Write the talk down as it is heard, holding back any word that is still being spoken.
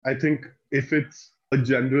I think if it's a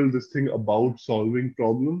general this thing about solving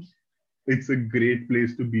problems, it's a great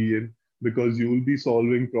place to be in because you will be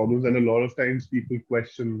solving problems. And a lot of times people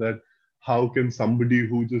question that how can somebody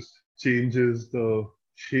who just changes the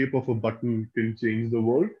shape of a button can change the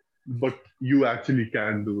world? But you actually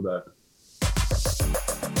can do that.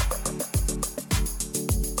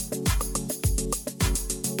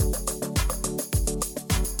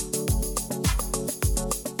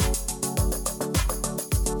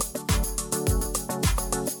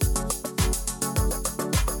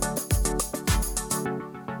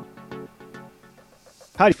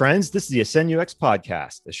 Hi, friends. This is the Ascend UX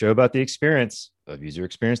podcast, a show about the experience of user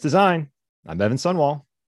experience design. I'm Evan Sunwall.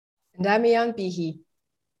 And I'm Yang Bihi.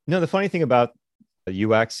 The funny thing about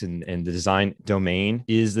UX and the design domain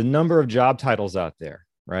is the number of job titles out there,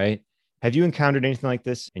 right? Have you encountered anything like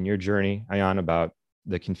this in your journey, Ayan, about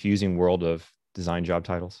the confusing world of design job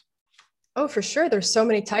titles? Oh, for sure. There's so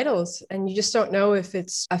many titles, and you just don't know if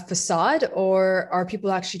it's a facade or are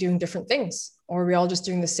people actually doing different things, or are we all just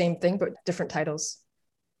doing the same thing but different titles?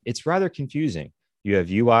 It's rather confusing. You have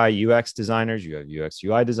UI, UX designers, you have UX,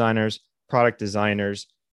 UI designers, product designers,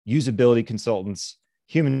 usability consultants,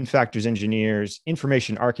 human factors engineers,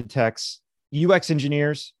 information architects, UX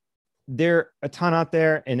engineers. There are a ton out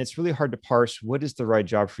there, and it's really hard to parse what is the right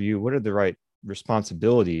job for you, what are the right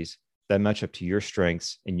responsibilities that match up to your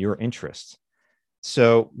strengths and your interests.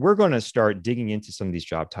 So we're going to start digging into some of these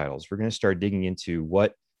job titles. We're going to start digging into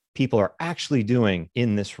what people are actually doing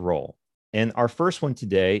in this role. And our first one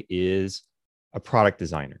today is a product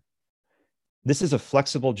designer. This is a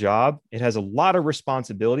flexible job. It has a lot of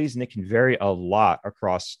responsibilities and it can vary a lot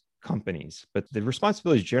across companies. But the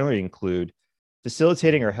responsibilities generally include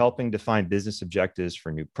facilitating or helping define business objectives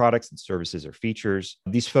for new products and services or features.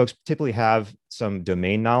 These folks typically have some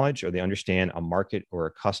domain knowledge or they understand a market or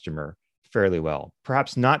a customer fairly well.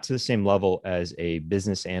 Perhaps not to the same level as a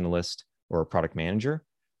business analyst or a product manager,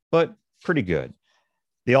 but pretty good.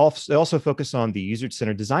 They also focus on the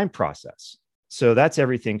user-centered design process. So that's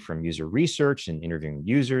everything from user research and interviewing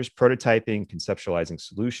users, prototyping, conceptualizing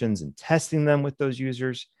solutions, and testing them with those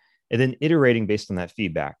users, and then iterating based on that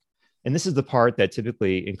feedback. And this is the part that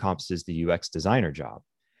typically encompasses the UX designer job.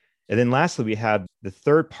 And then lastly, we have the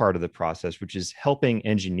third part of the process, which is helping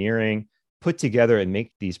engineering put together and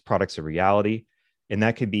make these products a reality. And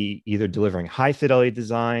that could be either delivering high fidelity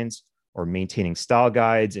designs, or maintaining style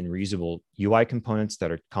guides and reusable UI components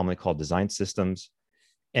that are commonly called design systems.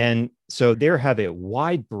 And so they have a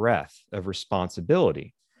wide breadth of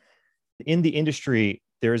responsibility. In the industry,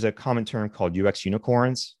 there's a common term called UX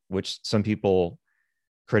unicorns, which some people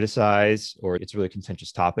criticize, or it's a really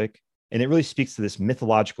contentious topic. And it really speaks to this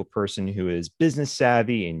mythological person who is business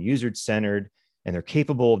savvy and user-centered, and they're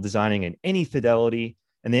capable of designing in any fidelity,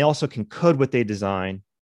 and they also can code what they design.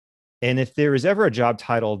 And if there is ever a job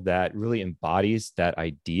title that really embodies that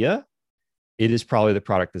idea, it is probably the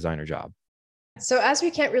product designer job. So as we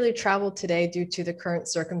can't really travel today due to the current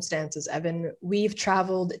circumstances, Evan, we've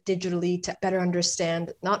traveled digitally to better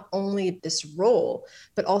understand not only this role,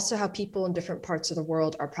 but also how people in different parts of the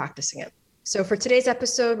world are practicing it. So for today's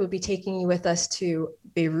episode, we'll be taking you with us to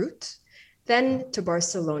Beirut, then to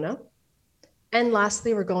Barcelona, and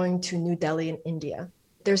lastly, we're going to New Delhi in India.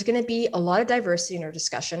 There's going to be a lot of diversity in our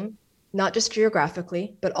discussion, not just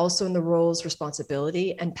geographically, but also in the roles,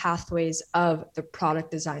 responsibility, and pathways of the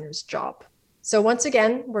product designer's job. So once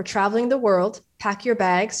again, we're traveling the world. Pack your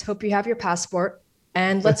bags. Hope you have your passport.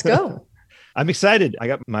 And let's go. I'm excited. I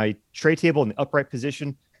got my tray table in the upright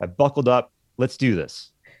position. I've buckled up. Let's do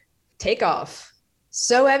this. Take off.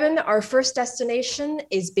 So Evan, our first destination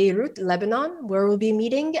is Beirut, Lebanon, where we'll be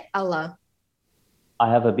meeting Alla. I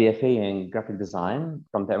have a BFA in graphic design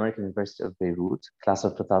from the American University of Beirut, class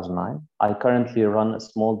of 2009. I currently run a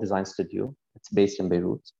small design studio. It's based in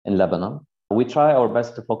Beirut, in Lebanon. We try our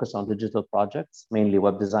best to focus on digital projects, mainly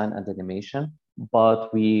web design and animation,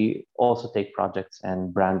 but we also take projects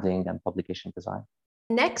in branding and publication design.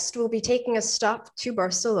 Next, we'll be taking a stop to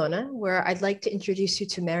Barcelona, where I'd like to introduce you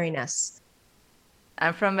to Mary Ness.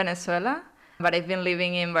 I'm from Venezuela, but I've been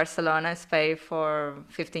living in Barcelona, Spain for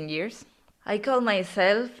 15 years. I call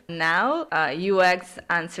myself now a UX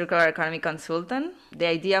and circular economy consultant. The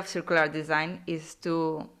idea of circular design is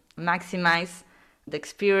to maximize the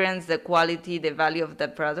experience, the quality, the value of the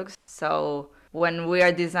products. So when we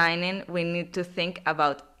are designing, we need to think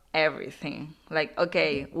about everything. Like,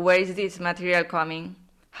 okay, where is this material coming?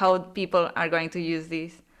 How people are going to use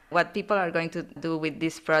this? What people are going to do with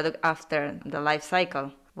this product after the life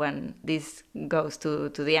cycle when this goes to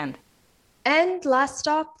the end. And last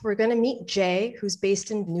stop, we're going to meet Jay, who's based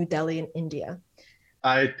in New Delhi in India.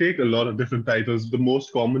 I take a lot of different titles. The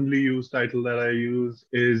most commonly used title that I use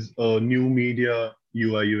is a new media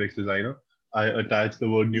UI UX designer. I attach the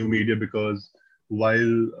word new media because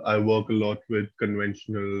while I work a lot with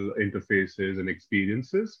conventional interfaces and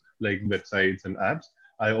experiences like websites and apps,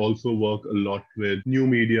 I also work a lot with new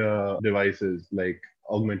media devices like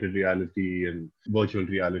augmented reality and virtual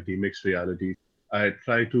reality, mixed reality. I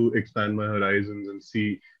try to expand my horizons and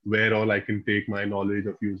see where all I can take my knowledge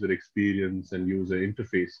of user experience and user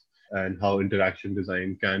interface and how interaction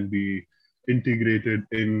design can be integrated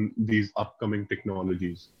in these upcoming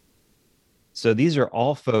technologies. So these are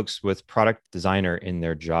all folks with product designer in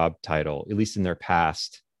their job title, at least in their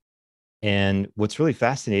past. And what's really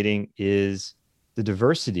fascinating is the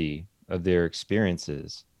diversity of their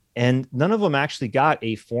experiences. And none of them actually got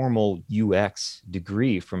a formal UX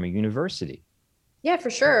degree from a university. Yeah,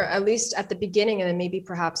 for sure. At least at the beginning, and then maybe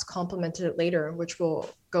perhaps complemented it later, which we'll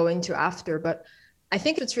go into after. But I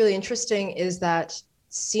think what's really interesting is that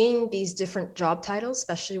seeing these different job titles,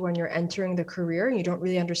 especially when you're entering the career and you don't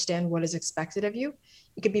really understand what is expected of you,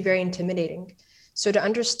 it could be very intimidating. So to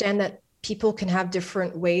understand that people can have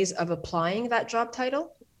different ways of applying that job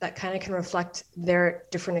title that kind of can reflect their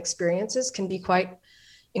different experiences can be quite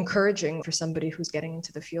encouraging for somebody who's getting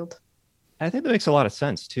into the field. I think that makes a lot of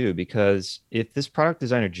sense too, because if this product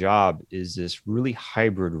designer job is this really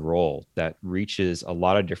hybrid role that reaches a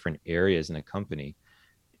lot of different areas in a company,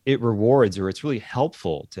 it rewards, or it's really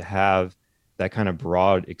helpful to have that kind of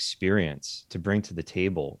broad experience to bring to the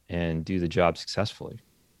table and do the job successfully.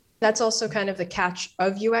 That's also kind of the catch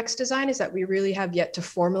of UX design, is that we really have yet to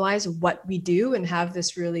formalize what we do and have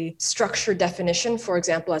this really structured definition, for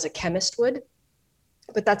example, as a chemist would.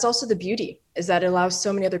 But that's also the beauty, is that it allows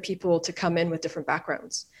so many other people to come in with different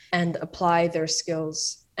backgrounds and apply their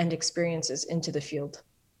skills and experiences into the field.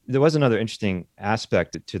 There was another interesting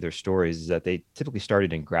aspect to their stories, is that they typically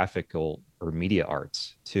started in graphical or media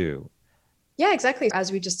arts too. Yeah, exactly.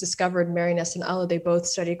 As we just discovered, Mary Ness and Alla, they both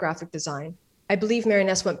studied graphic design. I believe Mary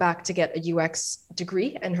Ness went back to get a UX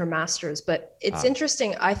degree and her master's, but it's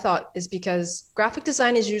interesting, I thought, is because graphic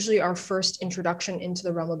design is usually our first introduction into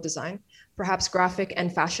the realm of design, perhaps graphic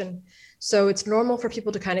and fashion. So it's normal for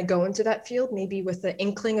people to kind of go into that field, maybe with the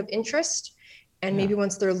inkling of interest. And maybe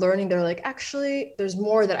once they're learning, they're like, actually, there's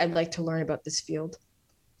more that I'd like to learn about this field.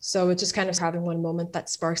 So it's just kind of having one moment that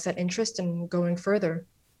sparks that interest and going further.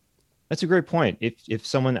 That's a great point. If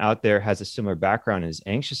someone out there has a similar background and is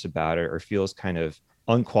anxious about it or feels kind of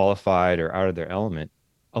unqualified or out of their element,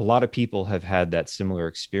 a lot of people have had that similar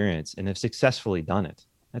experience and have successfully done it.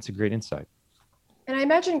 That's a great insight. And I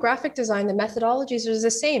imagine graphic design, the methodologies are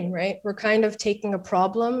the same, right? We're kind of taking a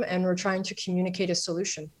problem and we're trying to communicate a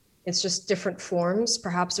solution. It's just different forms.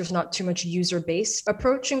 Perhaps there's not too much user-based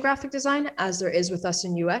approach in graphic design as there is with us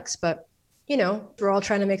in UX, but you know, we're all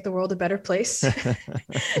trying to make the world a better place,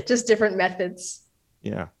 just different methods.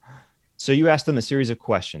 Yeah. So you asked them a series of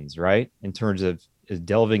questions, right? In terms of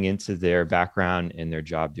delving into their background and their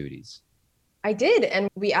job duties. I did. And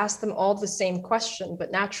we asked them all the same question,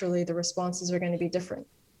 but naturally the responses are going to be different.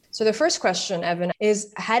 So the first question, Evan,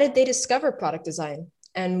 is how did they discover product design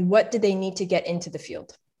and what did they need to get into the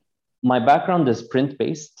field? My background is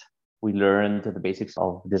print-based. We learned the basics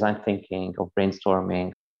of design thinking, of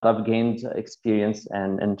brainstorming. I've gained experience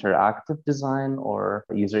in interactive design or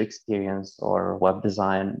user experience or web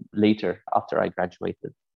design later after I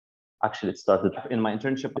graduated. Actually, it started in my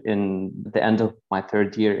internship in the end of my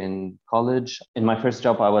third year in college. In my first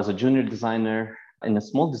job, I was a junior designer in a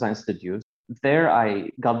small design studio. There, I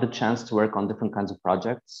got the chance to work on different kinds of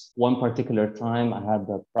projects. One particular time, I had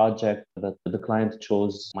a project that the client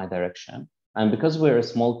chose my direction. And because we're a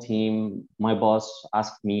small team, my boss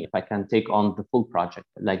asked me if I can take on the full project,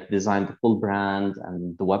 like design the full brand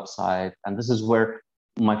and the website. And this is where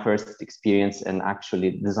my first experience in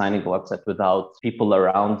actually designing a website without people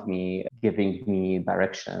around me giving me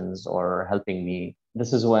directions or helping me.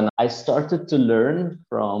 This is when I started to learn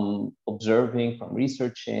from observing, from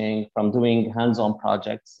researching, from doing hands-on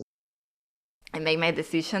projects. I made my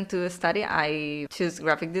decision to study. I choose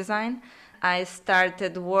graphic design. I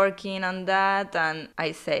started working on that and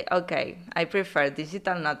I say, okay, I prefer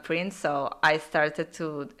digital, not print. So I started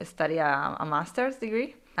to study a master's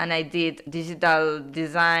degree and I did digital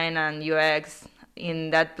design and UX. In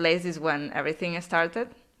that place is when everything started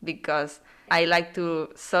because I like to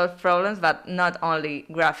solve problems, but not only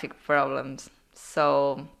graphic problems.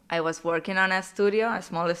 So I was working on a studio, a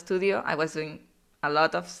small studio. I was doing a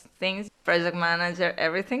lot of things, project manager,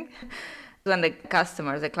 everything. When the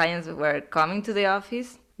customers, the clients were coming to the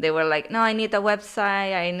office, they were like, no, I need a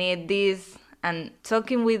website, I need this. And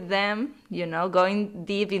talking with them, going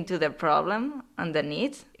deep into the problem and the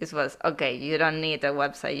needs, it was, okay, you don't need a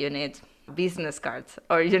website, you need business cards,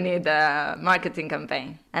 or you need a marketing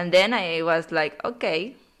campaign. And then I was like,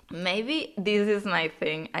 okay, maybe this is my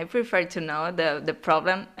thing. I prefer to know the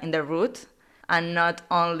problem and the root, and not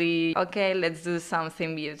only, okay, let's do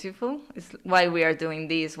something beautiful. It's why we are doing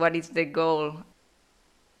this. What is the goal?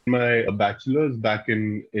 My bachelor's back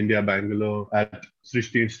in India, Bangalore, at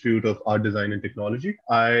Srishti Institute of Art, Design and Technology,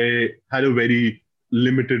 I had a very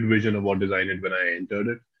limited vision of what design is when I entered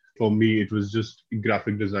it. For me, it was just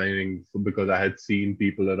graphic designing because I had seen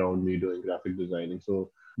people around me doing graphic designing. So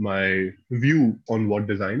my view on what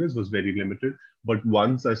design is was very limited. But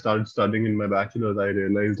once I started studying in my bachelor's, I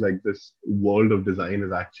realized like this world of design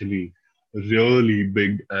is actually really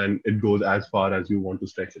big, and it goes as far as you want to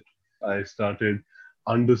stretch it. I started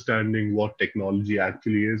understanding what technology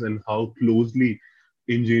actually is and how closely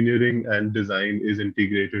engineering and design is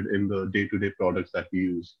integrated in the day-to-day products that we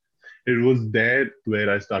use. It was there where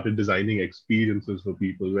I started designing experiences for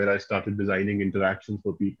people, where I started designing interactions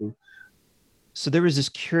for people. So there was this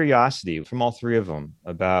curiosity from all three of them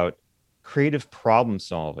about creative problem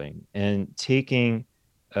solving and taking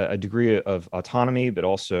a degree of autonomy, but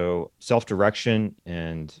also self-direction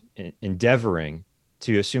and endeavoring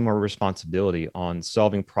to assume more responsibility on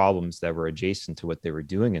solving problems that were adjacent to what they were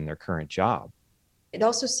doing in their current job. It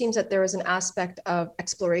also seems that there is an aspect of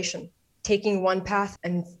exploration, taking one path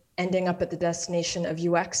and ending up at the destination of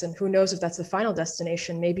UX. And who knows if that's the final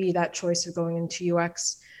destination? Maybe that choice of going into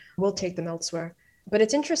UX will take them elsewhere. But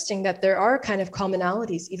it's interesting that there are kind of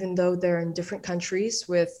commonalities, even though they're in different countries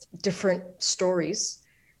with different stories,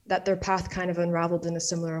 that their path kind of unraveled in a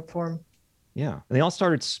similar form. Yeah. And they all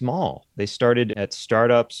started small. They started at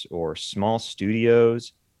startups or small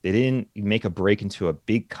studios. They didn't make a break into a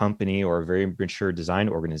big company or a very mature design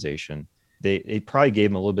organization. It probably gave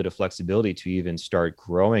them a little bit of flexibility to even start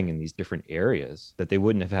growing in these different areas that they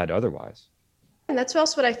wouldn't have had otherwise. And that's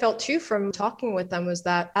also what I felt too from talking with them, was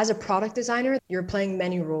that as a product designer, you're playing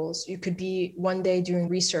many roles. You could be one day doing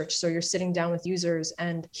research. So you're sitting down with users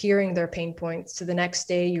and hearing their pain points. So the next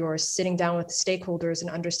day you're sitting down with the stakeholders and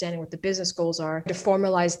understanding what the business goals are to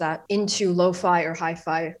formalize that into lo-fi or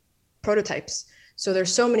hi-fi prototypes. So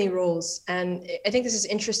there's so many roles. And I think this is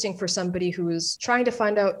interesting for somebody who is trying to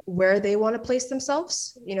find out where they want to place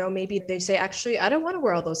themselves. Maybe they say, actually, I don't want to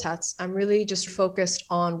wear all those hats. I'm really just focused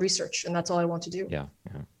on research and that's all I want to do. Yeah.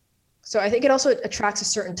 So I think it also attracts a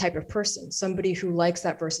certain type of person, somebody who likes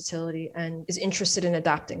that versatility and is interested in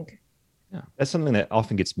adapting. Yeah, that's something that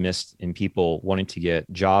often gets missed in people wanting to get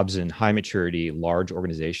jobs in high maturity, large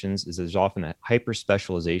organizations, is there's often that hyper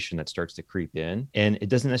specialization that starts to creep in. And it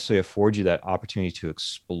doesn't necessarily afford you that opportunity to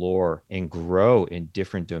explore and grow in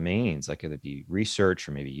different domains, like it be research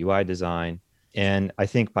or maybe UI design. And I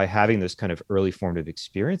think by having those kind of early formative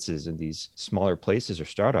experiences in these smaller places or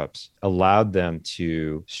startups allowed them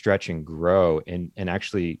to stretch and grow and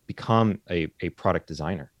actually become a product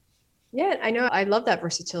designer. Yeah, I know. I love that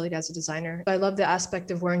versatility as a designer. I love the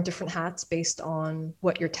aspect of wearing different hats based on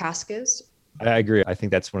what your task is. I agree. I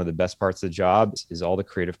think that's one of the best parts of the job is all the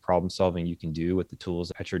creative problem solving you can do with the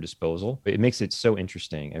tools at your disposal. It makes it so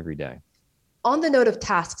interesting every day. On the note of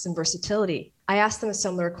tasks and versatility, I asked them a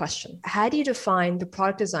similar question. How do you define the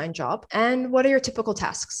product design job and what are your typical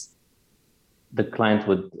tasks? The client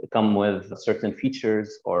would come with certain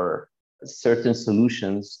features or certain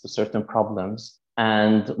solutions to certain problems.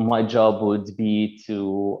 And my job would be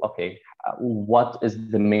to, what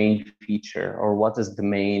is the main feature or what is the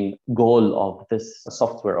main goal of this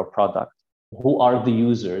software or product? Who are the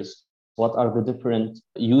users? What are the different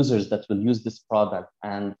users that will use this product?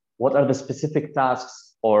 And what are the specific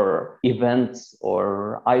tasks or events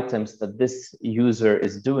or items that this user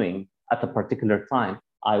is doing at a particular time?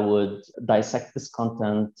 I would dissect this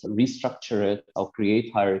content, restructure it, I'll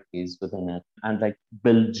create hierarchies within it, and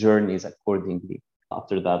build journeys accordingly.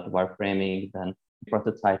 After that, wireframing, then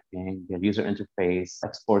prototyping, the user interface,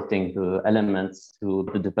 exporting the elements to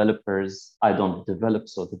the developers. I don't develop,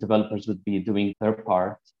 so the developers would be doing their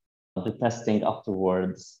part, the testing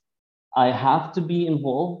afterwards. I have to be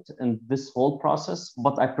involved in this whole process,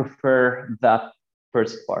 but I prefer that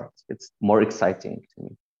first part. It's more exciting to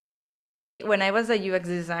me. When I was a UX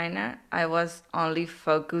designer, I was only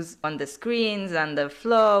focused on the screens and the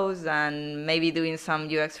flows and maybe doing some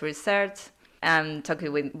UX research and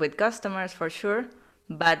talking with customers for sure.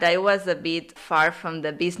 But I was a bit far from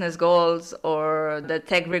the business goals or the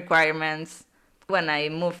tech requirements. When I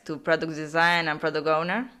moved to product design and product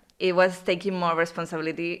owner, it was taking more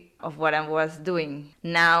responsibility of what I was doing.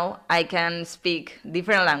 Now I can speak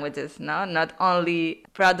different languages, no? Not only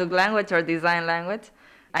product language or design language.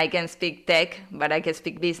 I can speak tech, but I can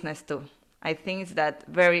speak business too. I think it's that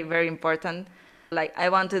very, very important. Like, I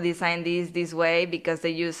want to design this way because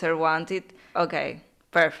the user wants it. Okay,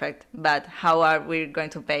 perfect. But how are we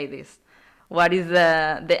going to pay this? What is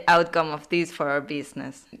the outcome of this for our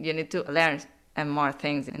business? You need to learn more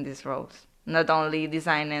things in these roles, not only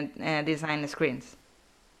design and design screens.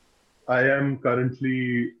 I am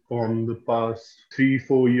currently, on the past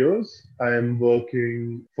 3-4 years, I am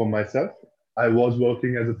working for myself. I was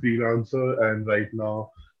working as a freelancer, and right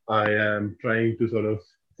now I am trying to sort of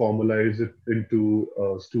formalize it into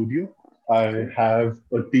a studio. I have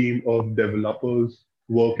a team of developers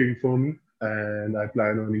working for me, and I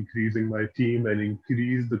plan on increasing my team and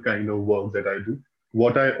increase the kind of work that I do.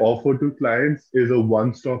 What I offer to clients is a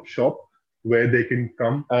one-stop shop where they can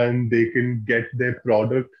come and they can get their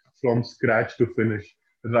product from scratch to finish,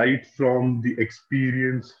 right from the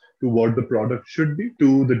experience to what the product should be,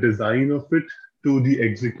 to the design of it, to the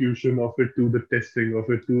execution of it, to the testing of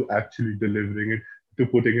it, to actually delivering it, to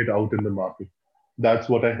putting it out in the market. That's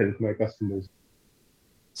what I help my customers.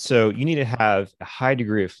 So you need to have a high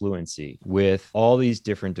degree of fluency with all these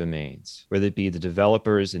different domains, whether it be the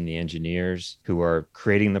developers and the engineers who are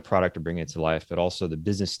creating the product or bringing it to life, but also the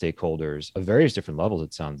business stakeholders of various different levels,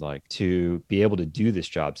 it sounds like, to be able to do this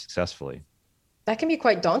job successfully. That can be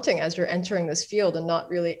quite daunting as you're entering this field and not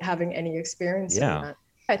really having any experience in that.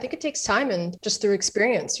 I think it takes time, and just through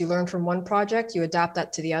experience, you learn from one project, you adapt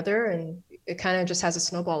that to the other, and it kind of just has a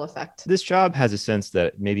snowball effect. This job has a sense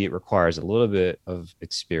that maybe it requires a little bit of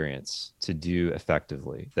experience to do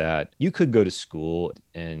effectively, that you could go to school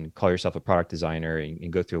and call yourself a product designer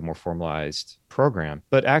and go through a more formalized program,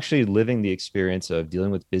 but actually living the experience of dealing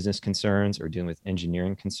with business concerns or dealing with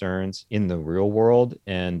engineering concerns in the real world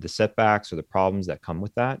and the setbacks or the problems that come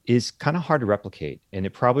with that is kind of hard to replicate. And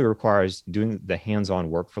it probably requires doing the hands-on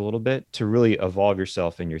work for a little bit to really evolve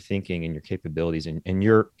yourself in your thinking and your capabilities and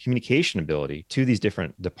your communication ability to these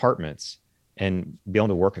different departments and be able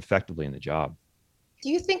to work effectively in the job. Do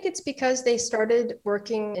you think it's because they started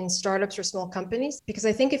working in startups or small companies? Because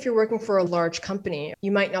I think if you're working for a large company,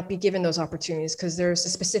 you might not be given those opportunities because there's a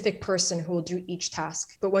specific person who will do each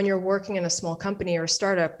task. But when you're working in a small company or a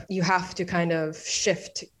startup, you have to kind of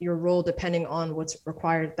shift your role depending on what's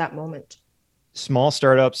required at that moment. Small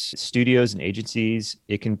startups, studios, and agencies,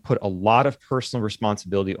 it can put a lot of personal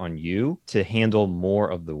responsibility on you to handle more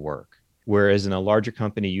of the work. Whereas in a larger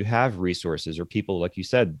company, you have resources or people, like you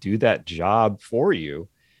said, do that job for you.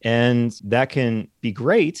 And that can be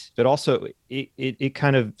great, but also it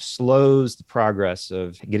kind of slows the progress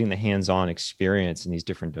of getting the hands-on experience in these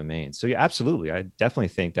different domains. So yeah, absolutely. I definitely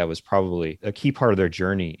think that was probably a key part of their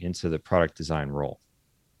journey into the product design role.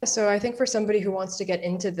 So I think for somebody who wants to get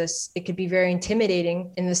into this, it could be very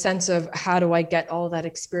intimidating in the sense of how do I get all that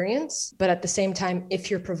experience? But at the same time,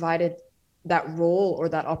 if you're provided that role or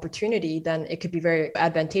that opportunity, then it could be very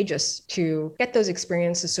advantageous to get those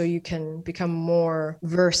experiences so you can become more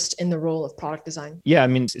versed in the role of product design. Yeah, I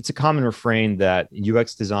mean, it's a common refrain that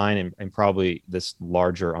UX design and probably this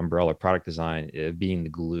larger umbrella product design being the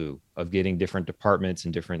glue of getting different departments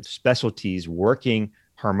and different specialties working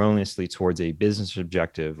harmoniously towards a business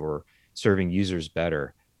objective or serving users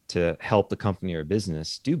better to help the company or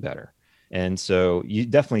business do better. And so you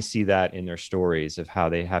definitely see that in their stories of how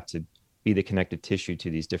they have to be the connective tissue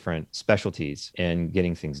to these different specialties and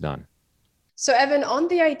getting things done. So Evan, on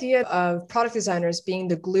the idea of product designers being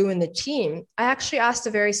the glue in the team, I actually asked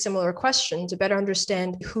a very similar question to better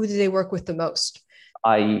understand who do they work with the most.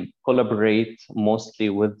 I collaborate mostly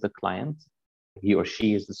with the client. He or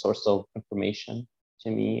she is the source of information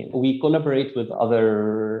to me. We collaborate with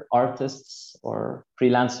other artists or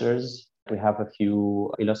freelancers. We have a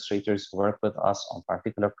few illustrators who work with us on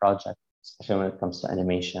particular projects, especially when it comes to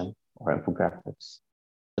animation or infographics.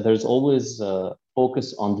 There's always a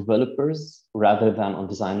focus on developers rather than on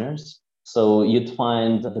designers. So you'd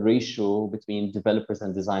find the ratio between developers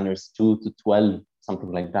and designers 2-12,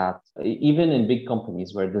 something like that. Even in big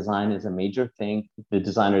companies where design is a major thing, the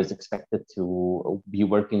designer is expected to be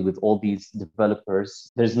working with all these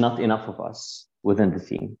developers. There's not enough of us within the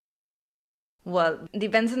team. Well,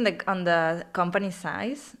 depends on the company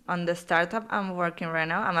size. On the startup I'm working right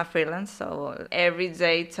now, I'm a freelance, so every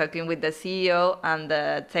day talking with the CEO and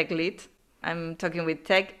the tech lead. I'm talking with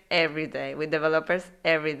tech every day, with developers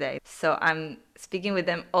every day. So I'm speaking with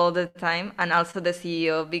them all the time, and also the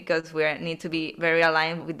CEO, because we need to be very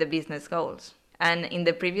aligned with the business goals. And in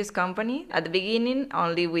the previous company, at the beginning,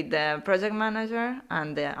 only with the project manager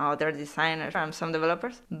and the other designers and some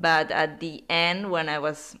developers. But at the end, when I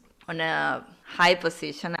was on a high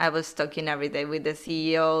position, I was talking every day with the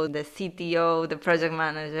CEO, the CTO, the project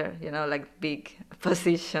manager, like big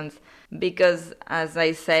positions. Because as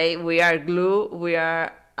I say, we are glue, we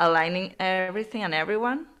are aligning everything and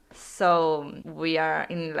everyone. So we are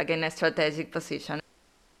in a strategic position.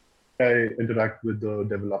 I interact with the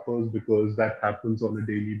developers because that happens on a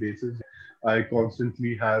daily basis. I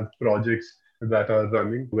constantly have projects that are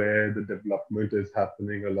running where the development is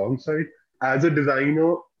happening alongside. As a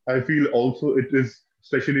designer, I feel also it is,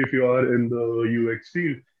 especially if you are in the UX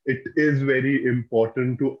field, it is very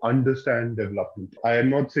important to understand development. I am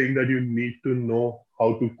not saying that you need to know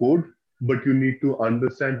how to code, but you need to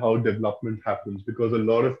understand how development happens, because a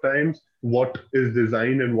lot of times what is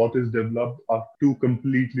designed and what is developed are two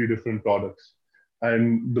completely different products,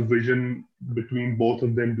 and the vision between both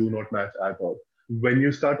of them do not match at all. When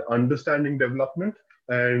you start understanding development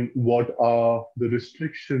and what are the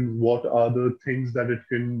restrictions, what are the things that it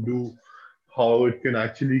can do, how it can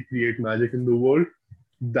actually create magic in the world,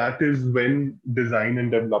 that is when design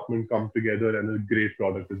and development come together and a great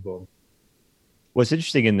product is born. What's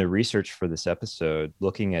interesting in the research for this episode,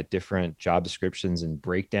 looking at different job descriptions and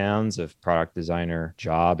breakdowns of product designer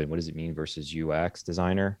job and what does it mean versus UX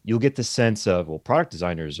designer, you'll get the sense of, well, product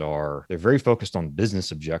designers they're very focused on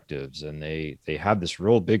business objectives, and they have this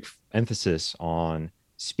real big emphasis on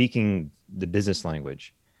speaking the business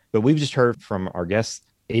language. But we've just heard from our guests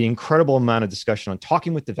an incredible amount of discussion on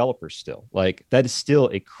talking with developers still. Like, that is still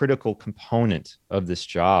a critical component of this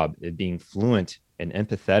job, it being fluent and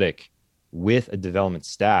empathetic with a development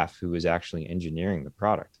staff who is actually engineering the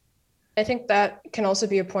product. I think that can also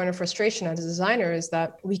be a point of frustration as a designer, is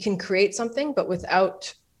that we can create something, but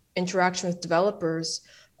without interaction with developers,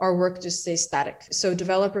 our work just stays static. So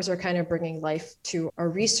developers are kind of bringing life to our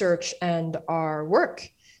research and our work.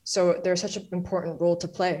 So there's such an important role to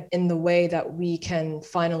play in the way that we can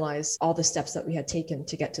finalize all the steps that we had taken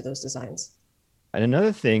to get to those designs. And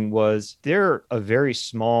another thing was, they're a very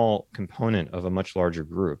small component of a much larger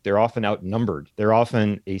group. They're often outnumbered. They're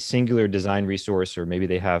often a singular design resource, or maybe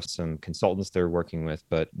they have some consultants they're working with,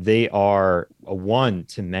 but they are a one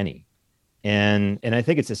to many. And I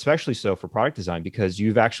think it's especially so for product design, because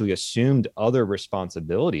you've actually assumed other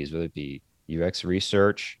responsibilities, whether it be UX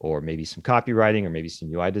research or maybe some copywriting or maybe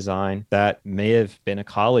some UI design that may have been a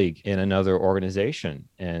colleague in another organization,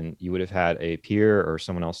 and you would have had a peer or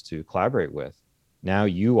someone else to collaborate with. Now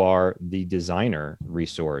you are the designer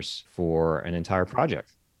resource for an entire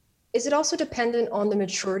project. Is it also dependent on the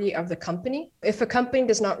maturity of the company? If a company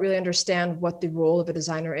does not really understand what the role of a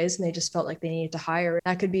designer is, and they just felt like they needed to hire,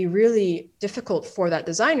 that could be really difficult for that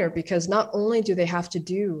designer, because not only do they have to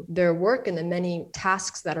do their work and the many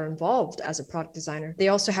tasks that are involved as a product designer, they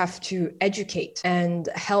also have to educate and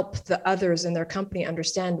help the others in their company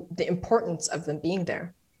understand the importance of them being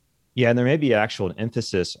there. Yeah, and there may be actual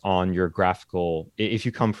emphasis on your graphical, if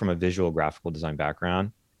you come from a visual graphical design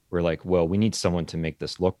background, we're like, well, we need someone to make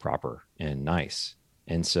this look proper and nice.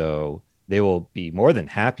 And so they will be more than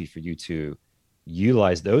happy for you to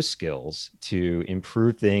utilize those skills to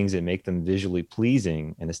improve things and make them visually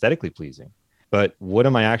pleasing and aesthetically pleasing. But what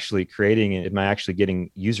am I actually creating? Am I actually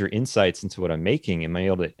getting user insights into what I'm making? Am I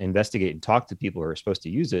able to investigate and talk to people who are supposed to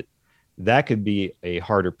use it? That could be a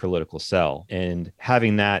harder political sell. And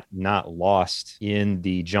having that not lost in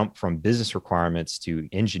the jump from business requirements to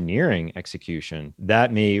engineering execution,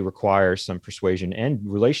 that may require some persuasion and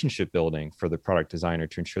relationship building for the product designer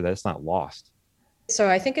to ensure that it's not lost. So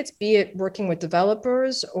I think it's, be it working with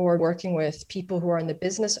developers or working with people who are in the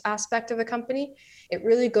business aspect of the company, it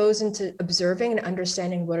really goes into observing and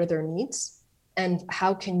understanding what are their needs and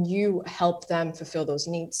how can you help them fulfill those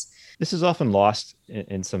needs. This is often lost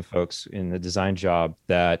in some folks in the design job,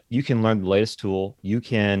 that you can learn the latest tool, you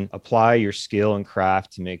can apply your skill and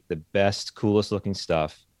craft to make the best, coolest looking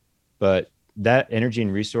stuff. But that energy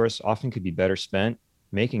and resource often could be better spent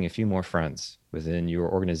making a few more friends within your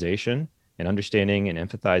organization and understanding and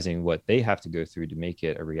empathizing what they have to go through to make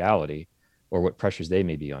it a reality, or what pressures they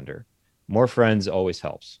may be under. More friends always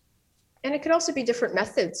helps. And it could also be different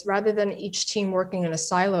methods. Rather than each team working in a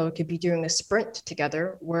silo, it could be doing a sprint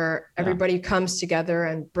together where everybody comes together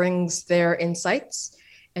and brings their insights.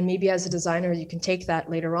 And maybe as a designer, you can take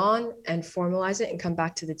that later on and formalize it and come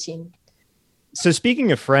back to the team. So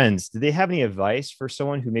speaking of friends, do they have any advice for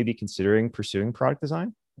someone who may be considering pursuing product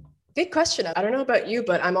design? Good question. I don't know about you,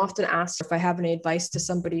 but I'm often asked if I have any advice to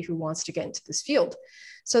somebody who wants to get into this field.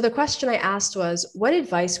 So the question I asked was, what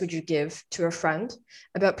advice would you give to a friend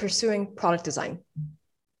about pursuing product design?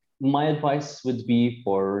 My advice would be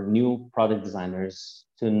for new product designers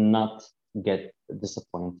to not get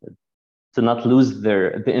disappointed, to not lose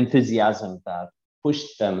the enthusiasm that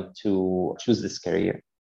pushed them to choose this career.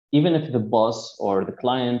 Even if the boss or the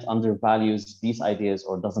client undervalues these ideas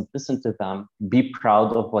or doesn't listen to them, be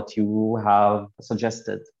proud of what you have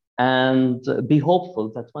suggested and be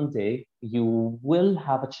hopeful that one day you will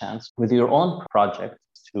have a chance with your own project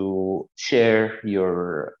to share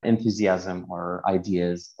your enthusiasm or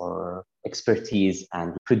ideas or expertise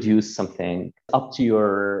and produce something up to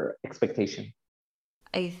your expectation.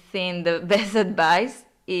 I think the best advice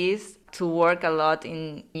is to work a lot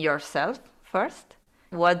in yourself first.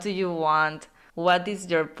 What do you want? What is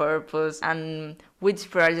your purpose? And which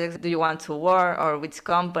projects do you want to work or which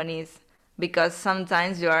companies? Because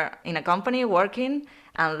sometimes you are in a company working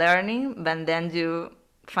and learning, but then you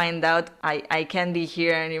find out I can't be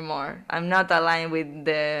here anymore. I'm not aligned with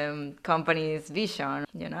the company's vision.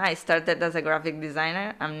 I started as a graphic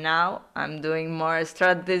designer and now I'm doing more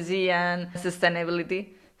strategy and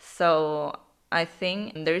sustainability. So I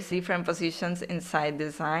think there's different positions inside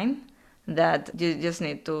design that you just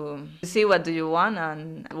need to see what do you want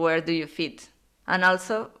and where do you fit. And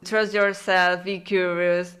also trust yourself, be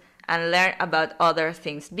curious, and learn about other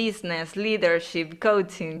things, business, leadership,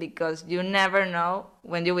 coaching, because you never know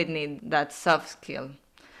when you would need that soft skill.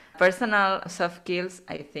 Personal soft skills,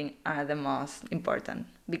 I think, are the most important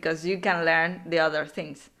because you can learn the other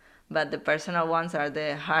things, but the personal ones are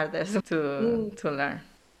the hardest to learn.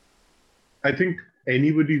 I think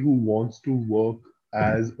anybody who wants to work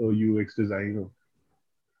as a UX designer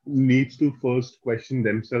needs to first question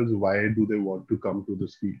themselves, why do they want to come to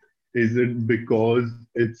this field? Is it because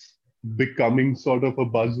it's becoming sort of a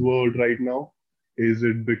buzzword right now? Is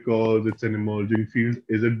it because it's an emerging field?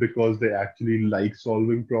 Is it because they actually like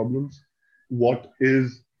solving problems? What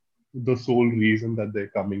is the sole reason that they're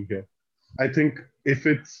coming here? I think if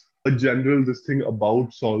it's a general this thing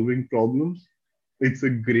about solving problems, it's a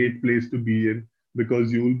great place to be in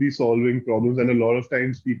because you will be solving problems. And a lot of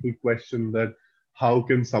times people question that how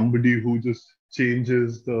can somebody who just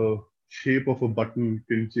changes the shape of a button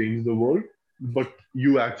can change the world? But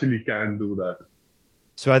you actually can do that.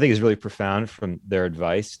 So I think it's really profound from their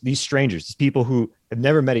advice. These strangers, these people who have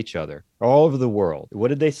never met each other, all over the world. What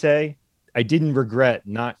did they say? I didn't regret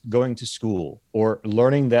not going to school or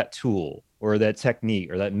learning that tool or that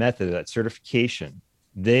technique or that method, or that certification.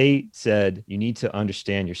 They said you need to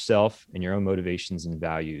understand yourself and your own motivations and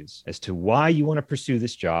values as to why you want to pursue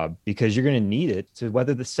this job, because you're going to need it to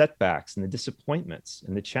weather the setbacks and the disappointments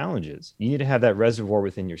and the challenges. You need to have that reservoir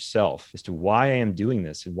within yourself as to why I am doing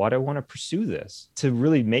this and why do I want to pursue this to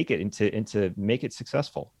really make it and to make it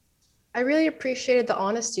successful. I really appreciated the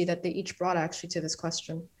honesty that they each brought actually to this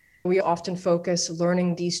question. We often focus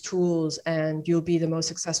learning these tools and you'll be the most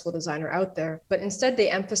successful designer out there. But instead,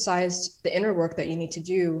 they emphasized the inner work that you need to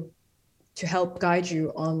do to help guide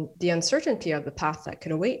you on the uncertainty of the path that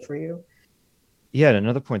could await for you. Yeah, and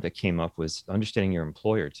another point that came up was understanding your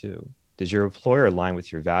employer too. Does your employer align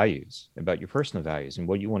with your values, about your personal values and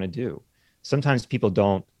what you want to do? Sometimes people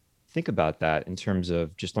don't think about that in terms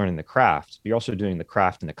of just learning the craft, but you're also doing the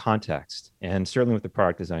craft in the context. And certainly with the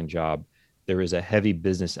product design job, there is a heavy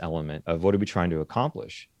business element of what are we trying to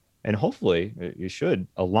accomplish? And hopefully you should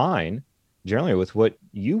align generally with what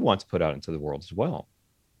you want to put out into the world as well.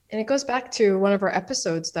 And it goes back to one of our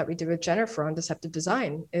episodes that we did with Jennifer on deceptive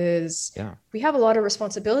design is we have a lot of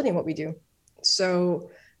responsibility in what we do. So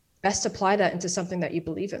best apply that into something that you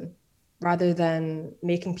believe in rather than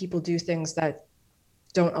making people do things that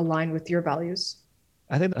don't align with your values.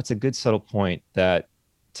 I think that's a good subtle point that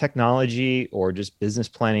technology or just business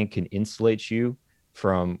planning can insulate you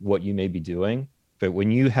from what you may be doing. But when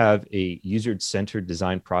you have a user-centered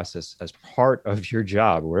design process as part of your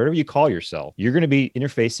job, whatever you call yourself, you're going to be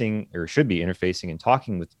interfacing or should be interfacing and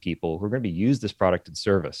talking with people who are going to be use this product and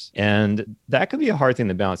service. And that could be a hard thing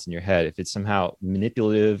to balance in your head if it's somehow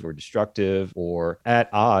manipulative or destructive or at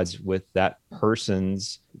odds with that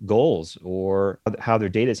person's goals or how their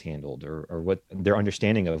data is handled or what their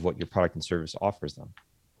understanding of what your product and service offers them.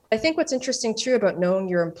 I think what's interesting too about knowing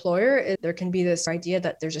your employer is there can be this idea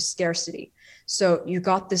that there's a scarcity. So you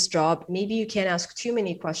got this job, maybe you can't ask too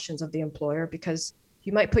many questions of the employer because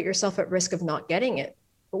you might put yourself at risk of not getting it.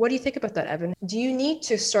 But what do you think about that, Evan? Do you need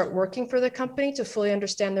to start working for the company to fully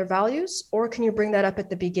understand their values? Or can you bring that up at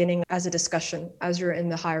the beginning as a discussion as you're in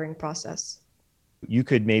the hiring process? You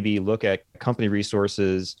could maybe look at company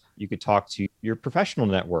resources. You could talk to your professional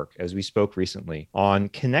network, as we spoke recently, on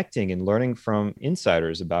connecting and learning from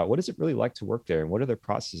insiders about what is it really like to work there and what are their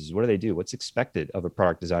processes, what do they do, what's expected of a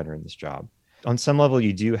product designer in this job. On some level,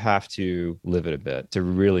 you do have to live it a bit to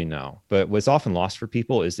really know. But what's often lost for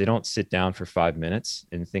people is they don't sit down for 5 minutes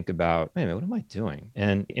and think about, wait a minute, what am I doing?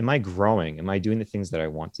 And am I growing? Am I doing the things that I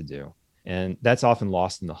want to do? And that's often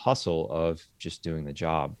lost in the hustle of just doing the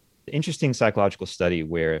job. Interesting psychological study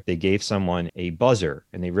where they gave someone a buzzer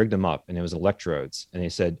and they rigged them up and it was electrodes. And they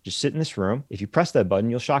said, just sit in this room. If you press that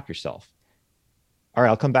button, you'll shock yourself. All right,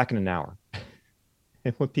 I'll come back in an hour.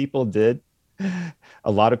 And what people did,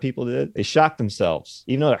 a lot of people did, they shocked themselves,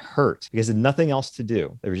 even though it hurt because they had nothing else to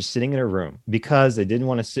do. They were just sitting in a room because they didn't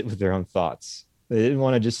want to sit with their own thoughts. They didn't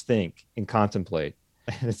want to just think and contemplate.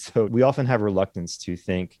 And so we often have reluctance to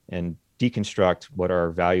think and deconstruct what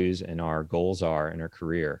our values and our goals are in our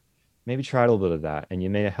career. Maybe try a little bit of that, and you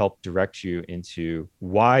may help direct you into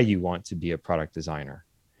why you want to be a product designer.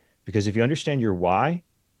 Because if you understand your why,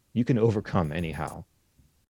 you can overcome anyhow.